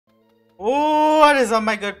What is up,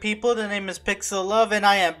 my good people? The name is Pixel Love, and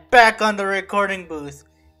I am back on the recording booth.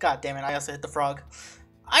 God damn it, I also hit the frog.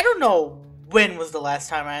 I don't know when was the last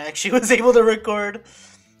time I actually was able to record.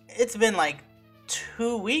 It's been like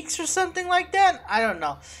 2 weeks or something like that. I don't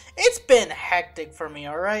know. It's been hectic for me,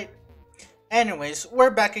 alright? Anyways,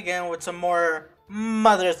 we're back again with some more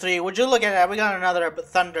Mother 3. Would you look at that? We got another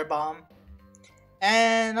Thunder Bomb.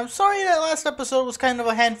 And I'm sorry that last episode was kind of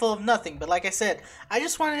a handful of nothing, but like I said, I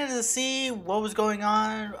just wanted to see what was going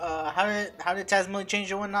on, how did Tasmania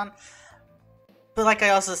change and whatnot. But like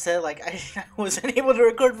I also said, like I wasn't able to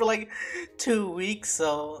record for like 2 weeks,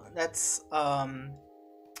 so that's all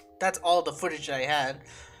the footage I had.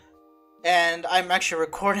 And I'm actually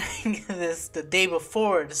recording this the day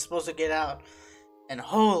before it's supposed to get out. And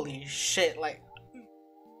holy shit, like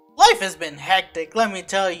life has been hectic, let me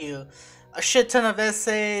tell you. A shit ton of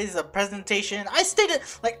essays, a presentation. I stated,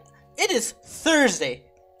 like, it is Thursday.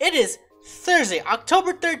 It is Thursday,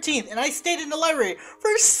 October 13th, and I stayed in the library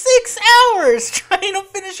for 6 hours trying to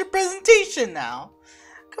finish a presentation now.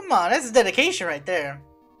 Come on, that's dedication right there.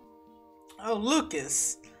 Oh,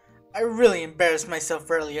 Lucas. I really embarrassed myself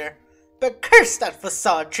earlier. But curse that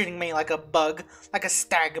facade treating me like a bug, like a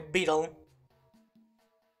stag beetle.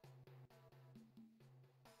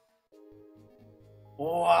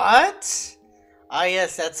 What? Ah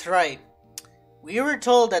yes, that's right. We were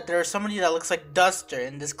told that there's somebody that looks like Duster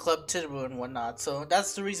in this club Tidboo and whatnot, so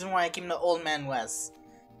that's the reason why I came to Old Man West.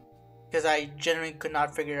 Because I genuinely could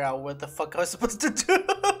not figure out what the fuck I was supposed to do.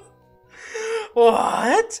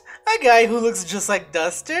 What? A guy who looks just like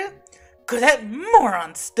Duster? Could that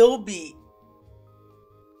moron still be?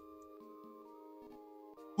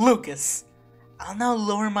 Lucas, I'll now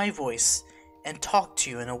lower my voice and talk to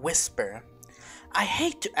you in a whisper. I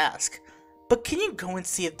hate to ask, but can you go and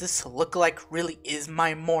see if this lookalike really is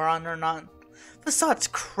my moron or not? Facade's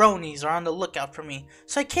cronies are on the lookout for me,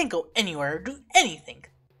 so I can't go anywhere or do anything.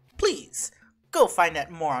 Please, go find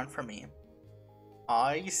that moron for me.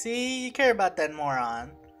 Aw, you see, you care about that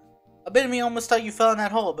moron. A bit of me almost thought you fell in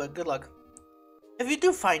that hole, but good luck. If you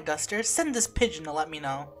do find Duster, send this pigeon to let me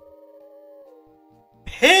know.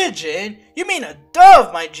 Pigeon? You mean a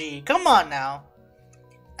dove, my G? Come on now.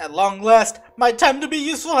 At long last, my time to be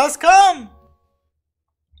useful has come!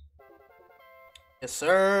 Yes,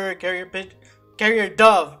 sir. Carry your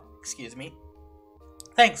dove. Excuse me.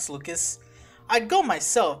 Thanks, Lucas. I'd go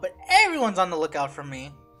myself, but everyone's on the lookout for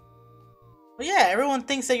me. But yeah, everyone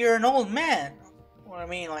thinks that you're an old man. Well, I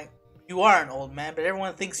mean, like, you are an old man, but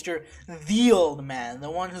everyone thinks you're the old man, the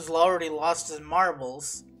one who's already lost his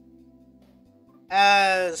marbles.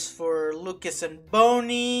 As for Lucas and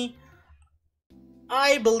Boney,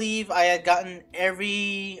 I believe I had gotten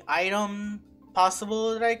every item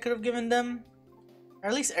possible that I could have given them. Or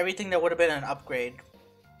at least everything that would have been an upgrade.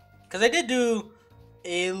 Because I did do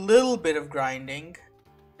a little bit of grinding.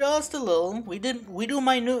 Just a little. We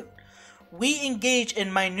engage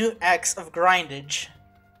in minute acts of grindage.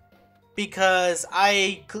 Because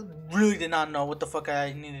I really did not know what the fuck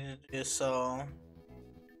I needed to do, so...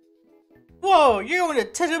 Whoa, you're going to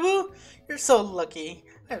Tidboo? You're so lucky.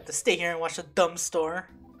 I have to stay here and watch the dumb store.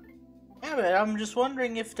 Yeah, but I'm just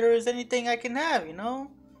wondering if there is anything I can have, you know?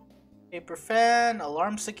 Paper fan,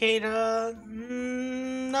 alarm cicada.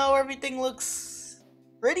 No, everything looks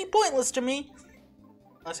pretty pointless to me.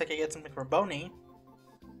 Unless I could get something for Boney.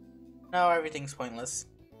 No, everything's pointless.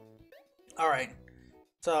 Alright.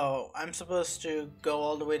 So, I'm supposed to go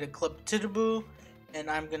all the way to Club Tidboo, and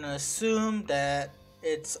I'm gonna assume that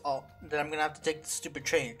I'm gonna have to take the stupid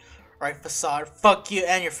train. Right, Facade. Fuck you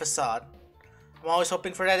and your Facade. I'm always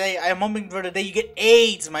hoping for that day. I'm hoping for the day you get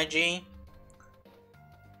AIDS, my G.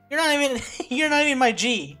 You're not even my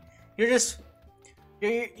G. You're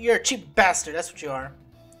a cheap bastard. That's what you are.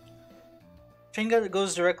 Train that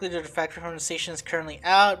goes directly to the factory from the station is currently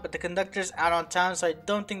out, but the conductor's out on time, so I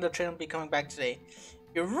don't think the train will be coming back today.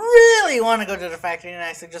 You really want to go to the factory, and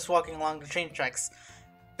I suggest walking along the train tracks.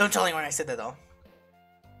 Don't tell anyone I said that though.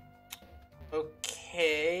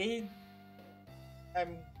 Okay.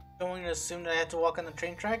 I'm going to assume that I have to walk on the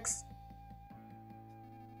train tracks.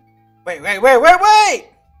 Wait!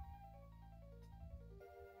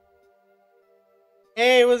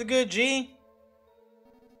 Hey, what's good, G?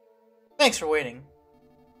 Thanks for waiting.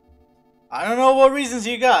 I don't know what reasons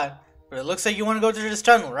you got, but it looks like you want to go through this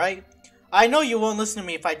tunnel, right? I know you won't listen to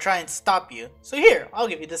me if I try and stop you, so here, I'll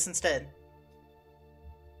give you this instead.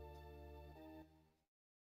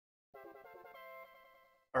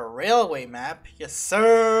 A railway map? Yes,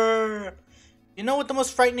 sir! You know what the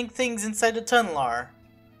most frightening things inside the tunnel are?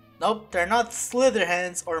 Nope, they're not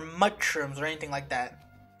slitherhands or mushrooms or anything like that.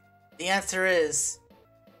 The answer is...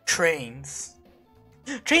 Trains.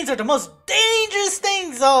 Trains are the most dangerous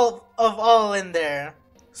things of all in there.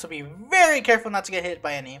 So be very careful not to get hit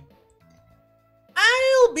by any.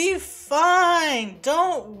 I'll be fine.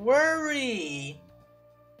 Don't worry.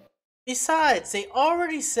 Besides, they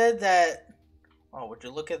already said that... Oh, would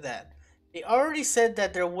you look at that? They already said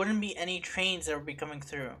that there wouldn't be any trains that would be coming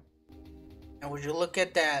through. And would you look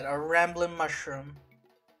at that? A rambling mushroom.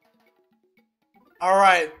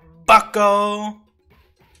 Alright, bucko.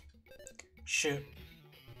 Shoot.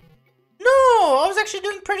 No! I was actually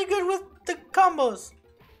doing pretty good with the combos.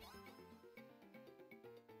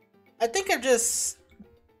 I think I'm just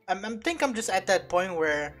at that point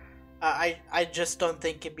where I just don't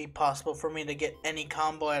think it'd be possible for me to get any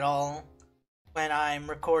combo at all when I'm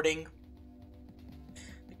recording.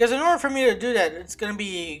 Because in order for me to do that, it's gonna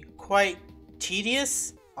be quite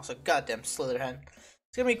tedious. Also, goddamn Slitherhead.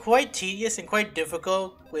 It's gonna be quite tedious and quite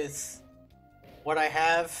difficult with what I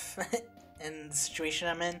have in the situation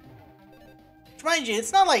I'm in. Mind you,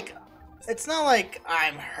 it's not like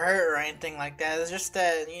I'm hurt or anything like that. It's just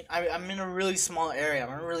that I'm in a really small area.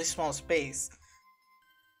 I'm in a really small space,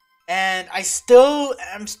 and I'm still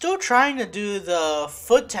trying to do the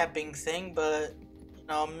foot tapping thing, but you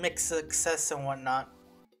know, mixed success and whatnot.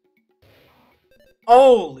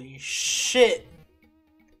 Holy shit!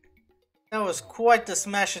 That was quite the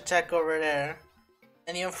smash attack over there.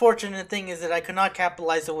 And the unfortunate thing is that I could not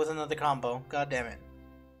capitalize it with another combo. God damn it.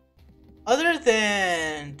 Other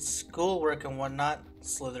than schoolwork and whatnot,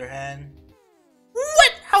 Slitherhead.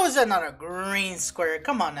 What? How is that not a green square?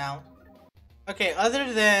 Come on now. Okay,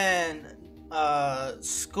 other than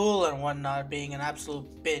school and whatnot being an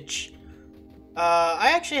absolute bitch,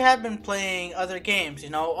 I actually have been playing other games. You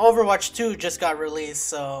know, Overwatch 2 just got released,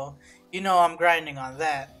 so you know I'm grinding on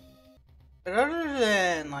that. But other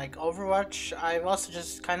than like Overwatch, I've also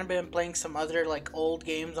just kind of been playing some other like old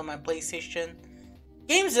games on my PlayStation.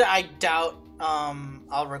 Games that I doubt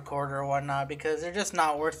I'll record or whatnot because they're just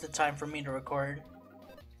not worth the time for me to record.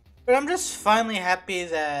 But I'm just finally happy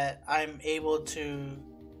that I'm able to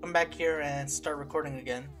come back here and start recording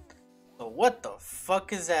again. So what the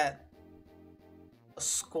fuck is that? A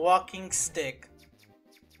squawking stick.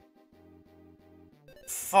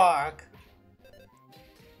 Fuck.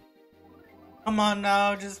 Come on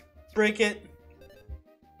now, just break it.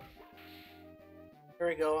 There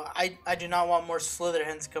we go. I do not want more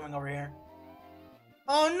Slitherheads coming over here.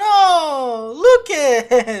 Oh no!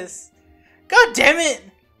 Lucas! God damn it!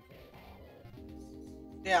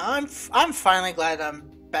 Yeah, I'm finally glad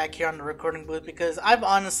I'm back here on the recording booth because I've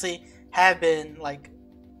honestly have been like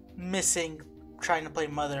missing trying to play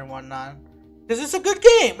Mother and whatnot. Because it's a good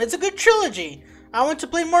game. It's a good trilogy. I want to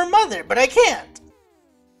play more Mother, but I can't.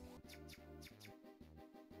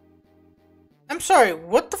 I'm sorry,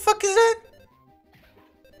 what the fuck is that?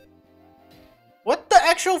 What the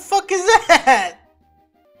actual fuck is that?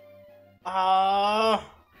 Oh,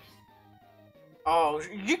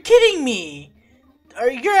 you're kidding me.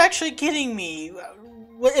 You're actually kidding me.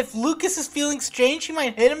 What, if Lucas is feeling strange, he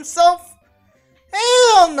might hit himself?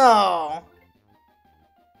 Hell no.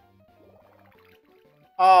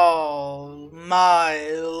 Oh my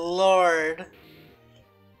lord.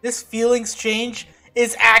 This feeling strange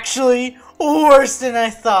is actually worse than I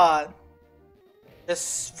thought.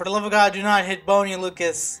 Just for the love of God, do not hit Boney,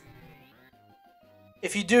 Lucas.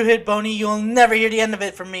 If you do hit Boney, you'll never hear the end of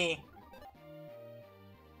it from me.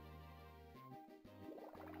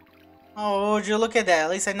 Oh, would you look at that? At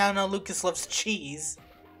least I now know Lucas loves cheese.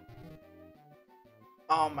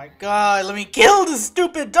 Oh my god, let me kill this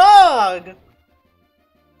stupid dog!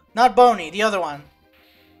 Not Boney, the other one.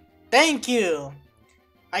 Thank you.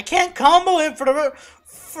 I can't combo him for the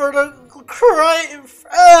cry.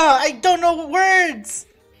 I don't know words.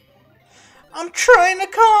 I'm trying to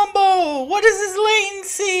combo. What is his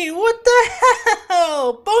latency? What the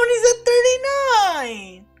hell? Boney's at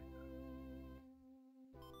 39.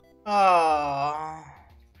 Oh.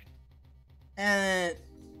 And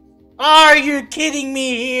are you kidding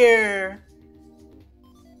me here?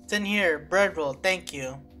 It's in here. Bread roll. Thank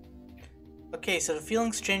you. Okay, so the feeling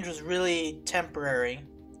exchange was really temporary.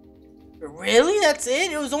 Really? That's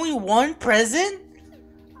it? It was only one present?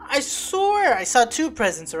 I swear I saw 2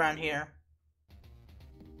 presents around here.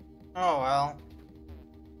 Oh well.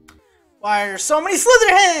 Why are there so many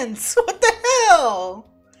Slitherheads? What the hell?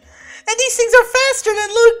 And these things are faster than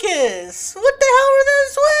Lucas! What the hell are they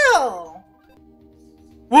as well?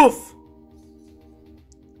 Woof!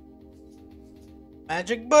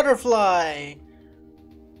 Magic butterfly!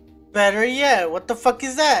 Better yet, what the fuck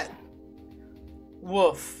is that?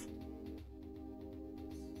 Woof.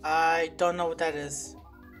 I don't know what that is.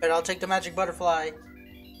 But I'll take the magic butterfly.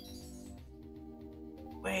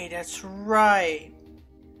 Wait, that's right.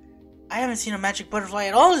 I haven't seen a magic butterfly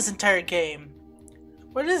at all this entire game.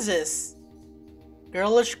 What is this?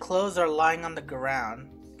 Girlish clothes are lying on the ground.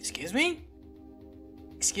 Excuse me?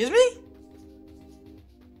 Excuse me?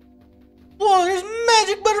 Whoa, there's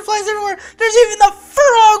magic butterflies everywhere. There's even a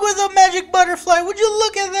frog with a magic butterfly. Would you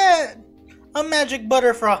look at that? A magic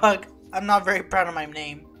butterfrog. I'm not very proud of my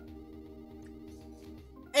name.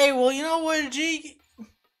 Hey, well, you know what, G?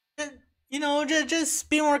 You know, just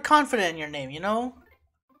be more confident in your name, you know?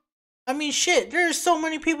 I mean, shit, there's so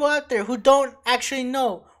many people out there who don't actually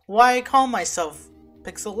know why I call myself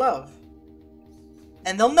Pixel Love.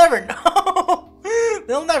 And they'll never know.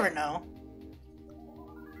 They'll never know.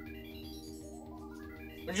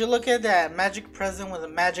 Would you look at that magic present with a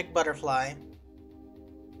magic butterfly?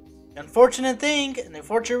 The unfortunate thing, and the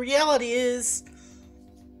unfortunate reality is,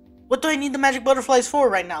 what do I need the magic butterflies for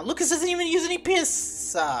right now? Lucas doesn't even use any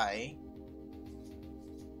PSI.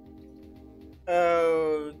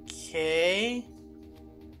 Okay.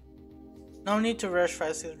 No need to rush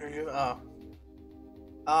fast. Oh.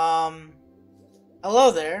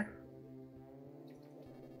 Hello there.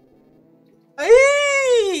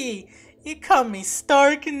 Hey! You caught me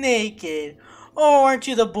stark naked. Oh, aren't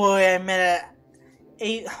you the boy I met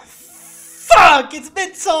at Fuck! It's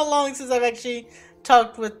been so long since I've actually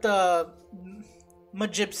talked with the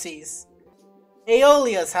Magypsies.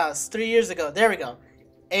 Aeolia's house 3 years ago. There we go.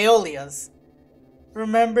 Aeolia's.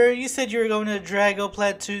 Remember, you said you were going to Drago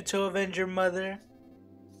Plateau to avenge your mother?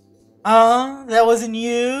 Huh? That wasn't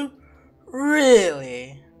you?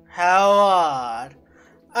 Really? How odd.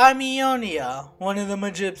 I'm Ionia, one of the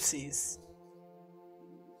Magypsies.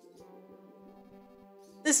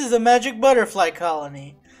 This is a magic butterfly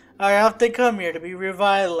colony. I often come here to be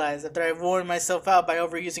revitalized after I've worn myself out by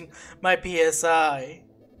overusing my PSI.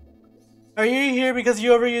 Are you here because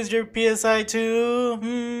you overused your PSI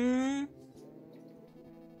too?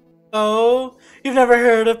 Oh, you've never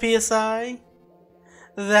heard of PSI?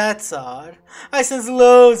 That's odd. I sense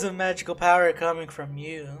loads of magical power coming from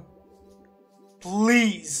you.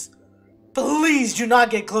 Please, please do not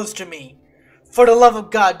get close to me. For the love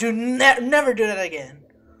of God, do never do that again.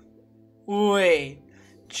 Wait,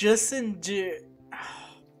 just endure.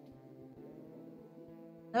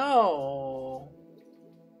 No.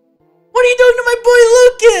 What are you doing to my boy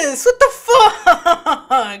Lucas? What the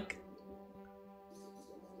fuck?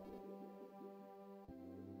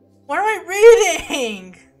 What am I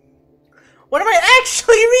reading? What am I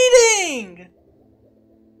actually reading?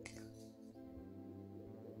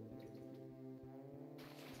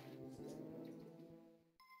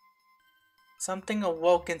 Something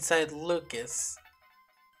awoke inside Lucas.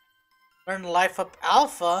 Learn life up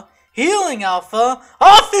alpha, healing alpha,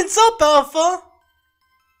 offense up alpha.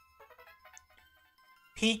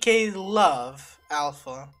 PK love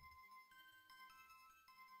alpha.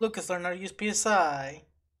 Lucas learned how to use PSI.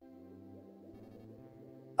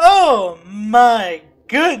 Oh my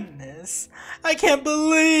goodness! I can't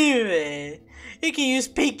believe it! You can use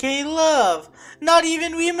PK Love! Not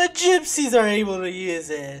even we Magypsies are able to use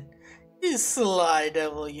it! You sly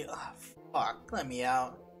devil, you. Oh, fuck, let me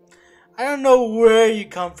out. I don't know where you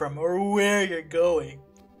come from or where you're going,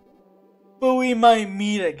 but we might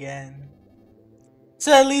meet again.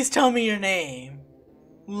 So at least tell me your name.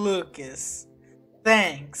 Lucas.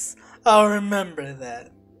 Thanks, I'll remember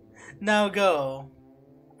that. Now go.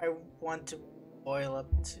 I want to boil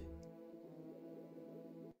up to.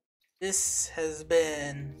 This has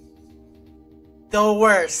been the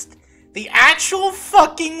worst, the actual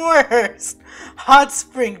fucking worst hot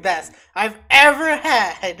spring bath I've ever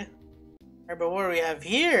had. Alright, but what do we have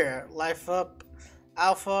here? Life up,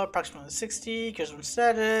 alpha, approximately 60, gives one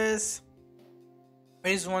status,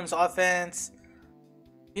 raise one's offense,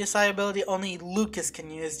 PSI ability only Lucas can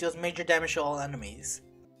use, deals major damage to all enemies.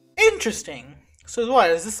 Interesting. So what,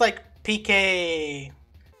 is this like PK...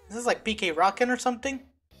 Is this like PK Rockin' or something?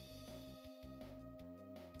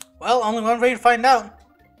 Well, only one way to find out.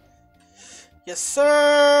 Yes,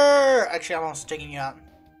 sir! Actually, I'm also taking you out.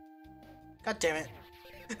 God damn it.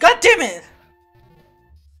 God damn it!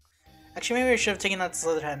 Actually, maybe I should have taken out this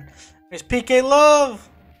other hand. There's PK Love!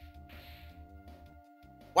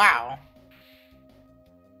 Wow.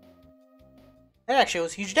 That actually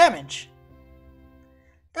was huge damage.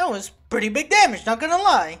 That was pretty big damage, not gonna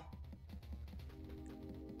lie.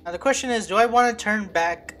 Now the question is, do I want to turn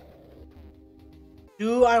back?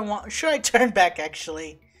 Should I turn back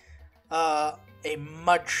actually? A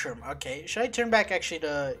mushroom. Okay, should I turn back actually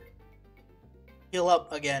to heal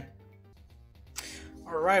up again?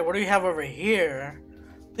 Alright, what do we have over here?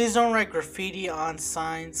 Please don't write graffiti on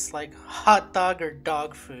signs like hot dog or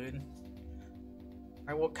dog food.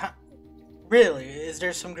 Alright, what kind? Really? Is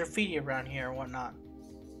there some graffiti around here or whatnot?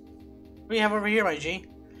 What do you have over here, my G?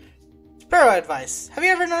 Sparrow advice. Have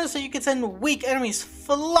you ever noticed that you can send weak enemies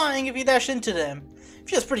flying if you dash into them?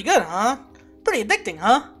 Feels pretty good, huh? Pretty addicting,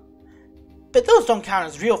 huh? But those don't count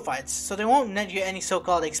as real fights, so they won't net you any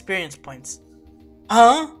so-called experience points.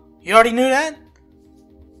 Huh? You already knew that?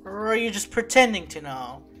 Or are you just pretending to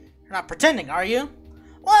know? You're not pretending, are you?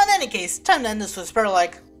 Well, in any case, time to end this with Sparrow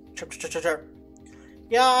like... Chirp, chirp, chirp, chirp.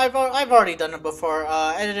 Yeah, I've already done it before.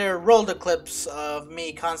 Editor rolled the clips of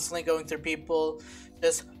me constantly going through people,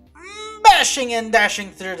 just bashing and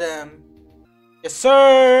dashing through them. Yes,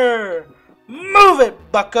 sir! Move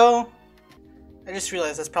it, bucko! I just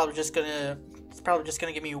realized it's probably just gonna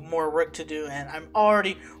give me more work to do, and I'm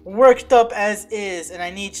already worked up as is, and I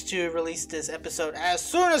need to release this episode as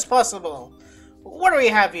soon as possible. What do we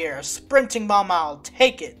have here? A sprinting bomb, I'll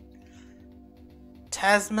take it.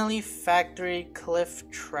 Tasmally Factory Cliff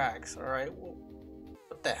Tracks. Alright,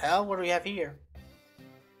 what the hell? What do we have here?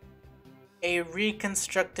 A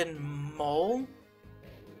reconstructed mole?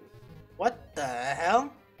 What the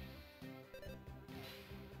hell?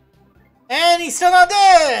 And he's still not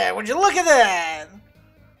there! Would you look at that?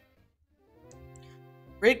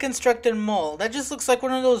 Reconstructed mole. That just looks like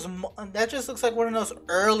one of those. That just looks like one of those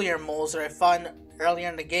earlier moles that I found earlier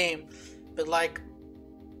in the game, but like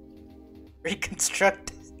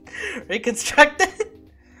reconstructed. Reconstructed.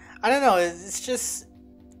 I don't know. It's just.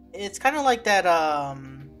 It's kind of like that.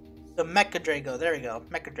 The Mecha Drago. There we go.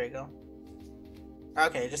 Mecha Drago.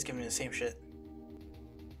 Okay, just give me the same shit.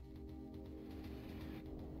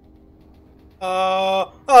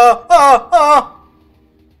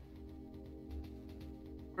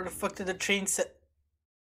 Where the fuck did the train set?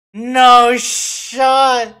 No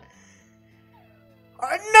shot!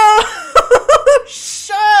 No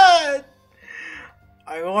shot!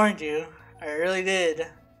 I warned you. I really did.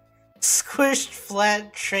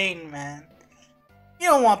 Squished-Flat train, man. You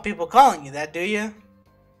don't want people calling you that, do you?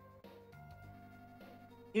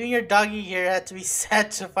 Even your doggy here had to be sad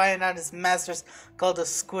to find out his master's called a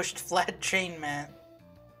Squished-Flat train, man.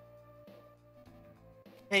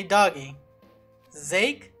 Hey, doggy.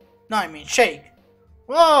 Zake? No, I mean shake.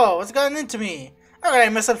 Whoa, what's gotten into me? How could I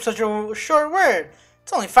mess up such a short word?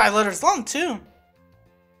 It's only 5 letters long, too.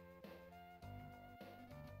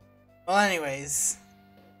 Well, anyways.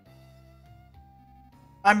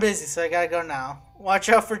 I'm busy, so I gotta go now. Watch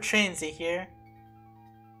out for trains, you hear?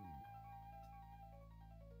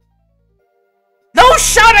 No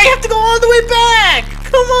shot! I have to go all the way back!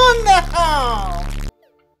 Come on now!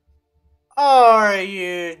 Are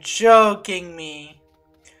you joking me?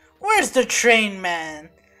 Where's the train man?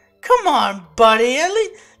 Come on, buddy. At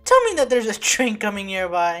least tell me that there's a train coming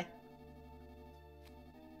nearby.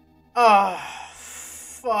 Oh,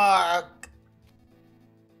 fuck.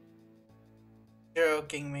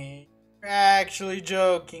 Joking me. You're actually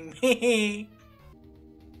joking me.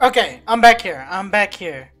 Okay, I'm back here. I'm back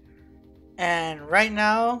here. And right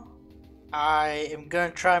now, I am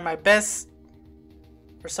gonna try my best.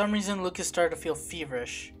 For some reason, Lucas started to feel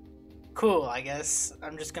feverish. Cool, I guess.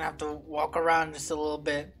 I'm just gonna have to walk around just a little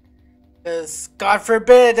bit. Because, God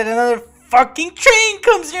forbid that another fucking train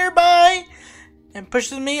comes nearby and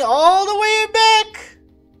pushes me all the way back.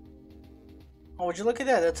 Oh, would you look at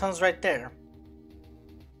that? That tunnel's right there.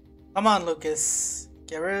 Come on, Lucas.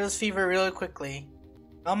 Get rid of this fever really quickly.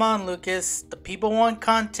 Come on, Lucas. The people want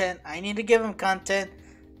content. I need to give them content.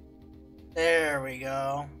 There we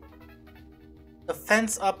go.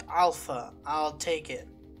 Defense up alpha. I'll take it.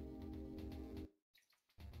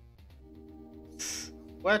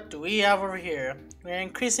 What do we have over here? We are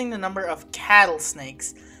increasing the number of cattle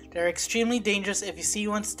snakes. They're extremely dangerous. If you see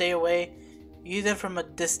one, stay away. View them from a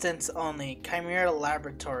distance only. Chimera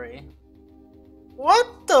Laboratory.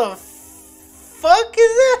 What the fuck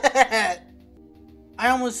is that? I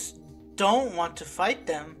almost don't want to fight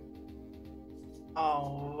them.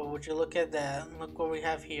 Oh, would you look at that? Look what we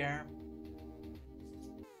have here.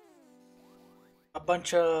 A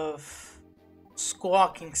bunch of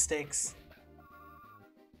squawking sticks.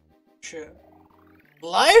 Sure.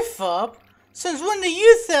 Life up? Since when did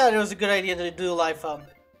you thought it was a good idea to do life up?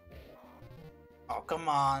 Oh, come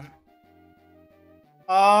on.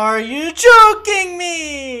 Are you joking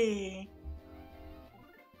me?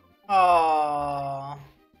 Oh.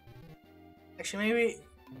 Actually, maybe.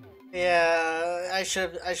 Yeah, I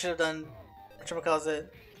should have done. Whatchamacallit?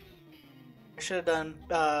 I should have done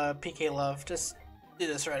PK Love. Just do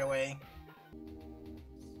this right away.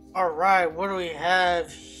 Alright, what do we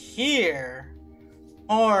have here?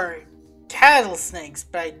 More cattle snakes,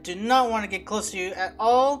 but I do not want to get close to you at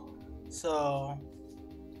all. So,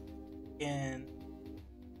 again,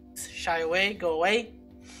 Shy away, go away.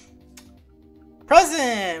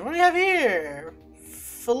 Present! What do we have here?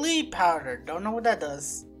 Philippe powder. Don't know what that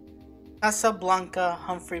does. Casablanca,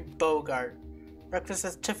 Humphrey Bogart. Breakfast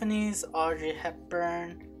at Tiffany's, Audrey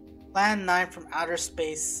Hepburn. Plan 9 from outer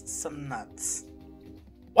space, some nuts.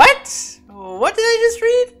 What? What did I just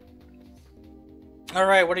read?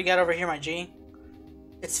 Alright, what do you got over here, my G?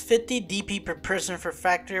 It's 50 DP per person for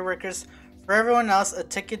factory workers. For everyone else, a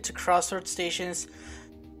ticket to Crossroads Station is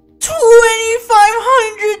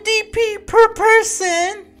 2,500 DP per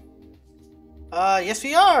person! Yes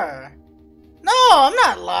we are. No, I'm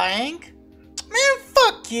not lying. Man,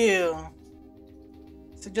 fuck you.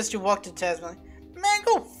 Suggest you walk to Tasman. Man,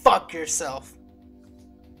 go fuck yourself.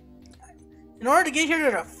 In order to get here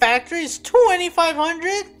to the factory, it's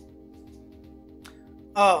 2,500?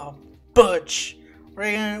 Oh, Butch. What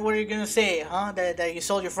are you gonna say, huh? That you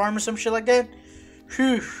sold your farm or some shit like that?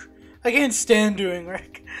 Phew. I can't stand doing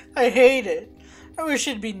work. I hate it. I wish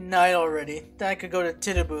it'd be night already. Then I could go to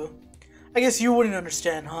Tittaboo. I guess you wouldn't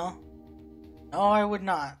understand, huh? No, I would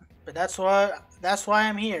not. But that's why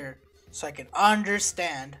I'm here. So I can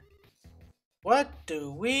understand. What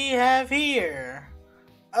do we have here?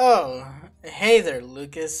 Oh, hey there,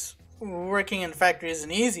 Lucas. Working in a factory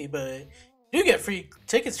isn't easy, but you get free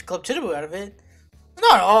tickets to Club Tittaboo out of it. It's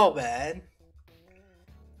not all bad.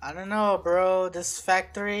 I don't know, bro. This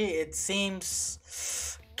factory, it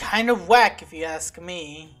seems kind of whack if you ask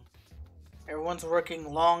me. Everyone's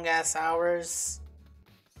working long-ass hours.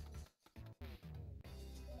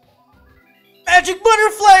 Magic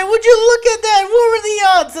butterfly, would you look at that? What were the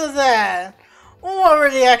odds of that? What were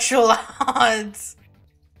the actual odds?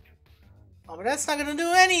 Oh, but that's not gonna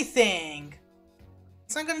do anything.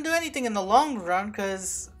 It's not gonna do anything in the long run,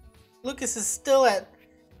 because Lucas is still at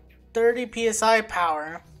 30 PSI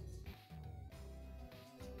power.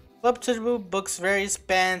 Club Tittaboo books various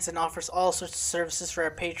bands and offers all sorts of services for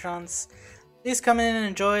our patrons. Please come in and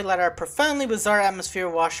enjoy, let our profoundly bizarre atmosphere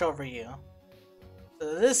wash over you.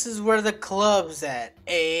 So this is where the club's at,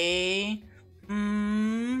 eh?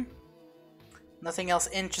 Nothing else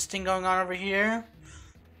interesting going on over here?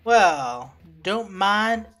 Well, don't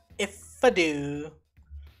mind if I do.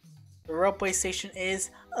 The ropeway station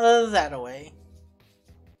is that away.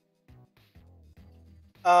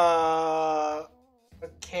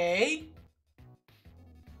 Okay.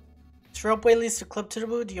 This ropeway leads to Club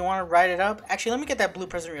Tittaboo. Do you want to ride it up? Actually, let me get that blue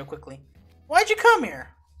present real quickly. Why'd you come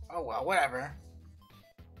here? Oh well, whatever.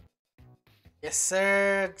 Yes,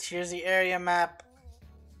 sir. Here's the area map.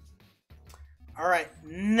 Alright,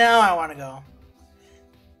 now I want to go.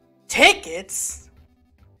 Tickets?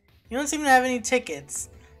 You don't seem to have any tickets.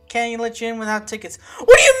 Can't let you in without tickets.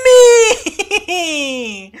 What do you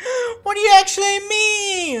mean? What do you actually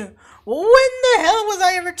mean? When the hell was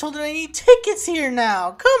I ever told that I need tickets here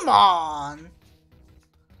now? Come on.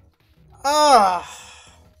 Ugh.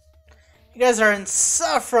 You guys are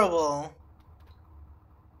insufferable.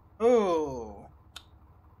 Ooh.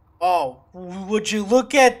 Oh, would you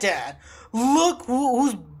look at that? Look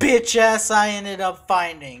whose bitch ass I ended up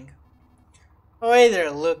finding. Oh, hey there,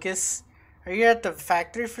 Lucas. Are you at the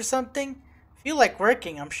factory for something? If you like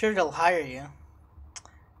working, I'm sure they'll hire you.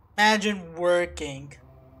 Imagine working.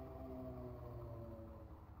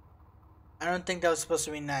 I don't think that was supposed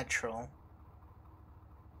to be natural.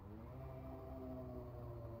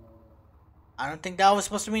 I don't think that was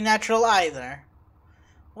supposed to be natural either.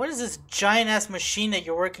 What is this giant ass machine that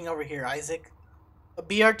you're working over here, Isaac? A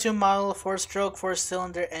BR2 model, 4-stroke,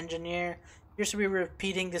 4-cylinder engineer. Appears to be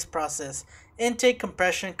repeating this process. Intake,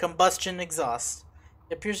 compression, combustion, exhaust.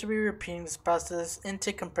 It appears to be repeating this process.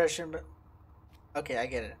 Intake, compression, but... Okay, I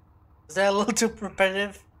get it. Is that a little too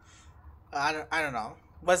repetitive? I don't know.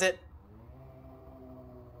 Was it?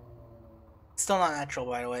 Still not natural,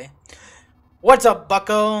 by the way. What's up,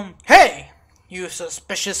 bucko? Hey! You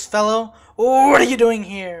suspicious fellow. What are you doing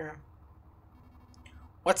here?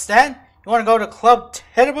 What's that? You want to go to Club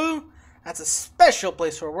Tittaboo? That's a special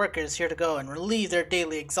place for workers here to go and relieve their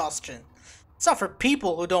daily exhaustion. It's not for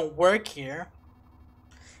people who don't work here.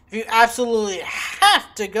 If you absolutely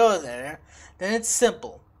have to go there, then it's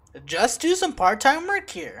simple. Just do some part-time work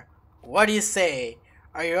here. What do you say?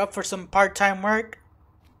 Are you up for some part-time work?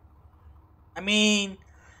 I mean,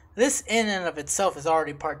 this in and of itself is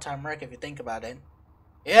already part-time work if you think about it.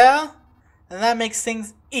 Yeah? And that makes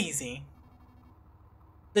things easy.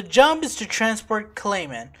 The job is to transport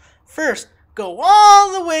Clayman. First, go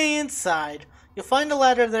all the way inside. You'll find a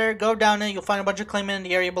ladder there, go down it, you'll find a bunch of Claymen in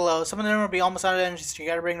the area below. Some of them will be almost out of energy, so you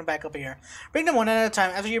gotta bring them back up here. Bring them one at a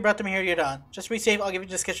time. After you brought them here, you're done. Just to be safe, I'll give you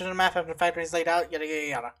the sketch of the map after the factory is laid out, yada yada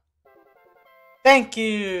yada. Thank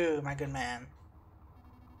you, my good man.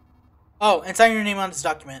 Oh, and sign your name on this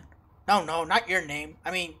document. No, no, not your name.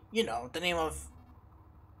 I mean, you know, the name of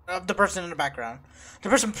the person in the background. The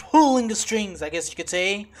person pulling the strings, I guess you could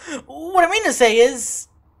say. What I mean to say is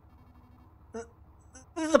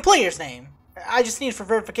the player's name. I just need it for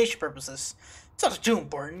verification purposes. It's not too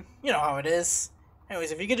important. You know how it is.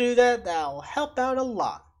 Anyways, if you could do that, that'll help out a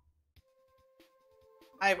lot.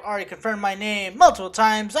 I've already confirmed my name multiple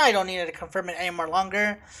times. I don't need to confirm it any more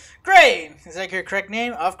longer. Great! Is that your correct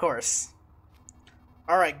name? Of course.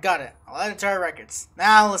 Alright, got it. I'll add it to our records.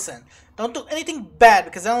 Now listen, don't do anything bad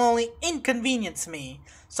because that'll only inconvenience me.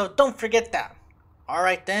 So don't forget that.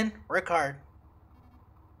 Alright then, work hard.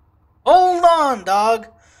 Hold on, dog.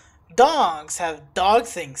 Dogs have dog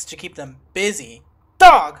things to keep them busy.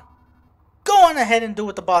 Dog! Go on ahead and do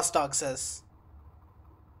what the boss dog says.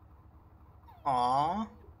 Aww.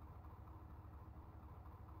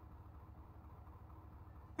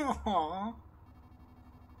 Aww.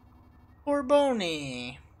 Poor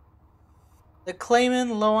Boney. The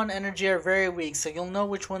Claymen low on energy are very weak, so you'll know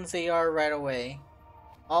which ones they are right away.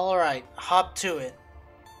 Alright, hop to it.